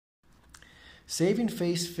Saving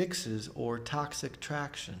Face Fixes or Toxic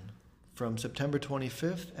Traction from September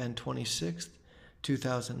 25th and 26th,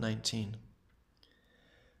 2019.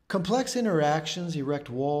 Complex interactions erect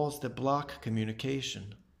walls that block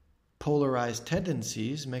communication. Polarized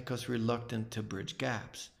tendencies make us reluctant to bridge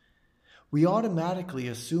gaps. We automatically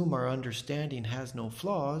assume our understanding has no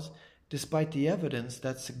flaws, despite the evidence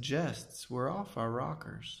that suggests we're off our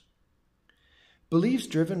rockers. Beliefs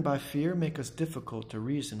driven by fear make us difficult to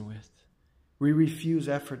reason with. We refuse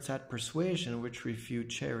efforts at persuasion which refute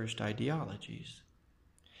cherished ideologies.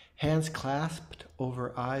 Hands clasped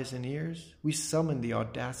over eyes and ears, we summon the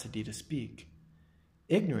audacity to speak.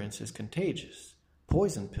 Ignorance is contagious.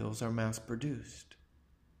 Poison pills are mass-produced.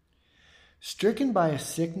 Stricken by a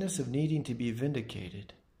sickness of needing to be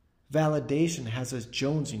vindicated, validation has us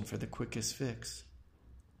jonesing for the quickest fix.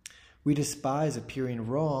 We despise appearing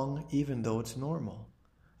wrong even though it's normal.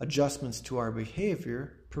 Adjustments to our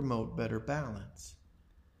behavior promote better balance.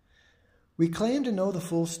 We claim to know the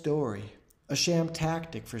full story, a sham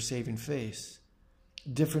tactic for saving face.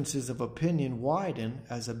 Differences of opinion widen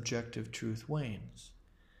as objective truth wanes.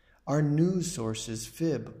 Our news sources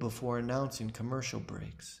fib before announcing commercial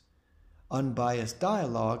breaks. Unbiased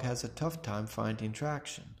dialogue has a tough time finding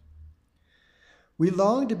traction. We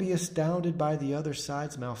long to be astounded by the other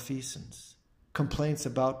side's malfeasance. Complaints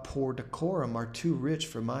about poor decorum are too rich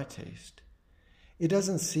for my taste. It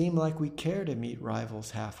doesn't seem like we care to meet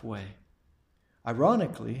rivals halfway.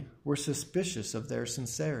 Ironically, we're suspicious of their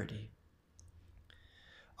sincerity.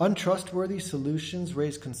 Untrustworthy solutions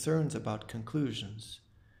raise concerns about conclusions.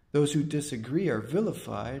 Those who disagree are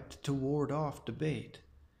vilified to ward off debate.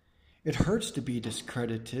 It hurts to be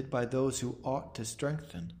discredited by those who ought to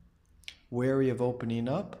strengthen. Wary of opening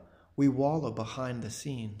up, we wallow behind the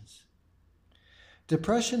scenes.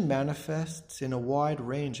 Depression manifests in a wide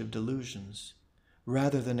range of delusions.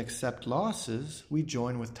 Rather than accept losses, we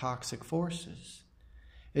join with toxic forces.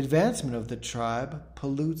 Advancement of the tribe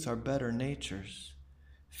pollutes our better natures.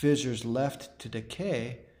 Fissures left to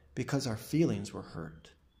decay because our feelings were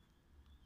hurt.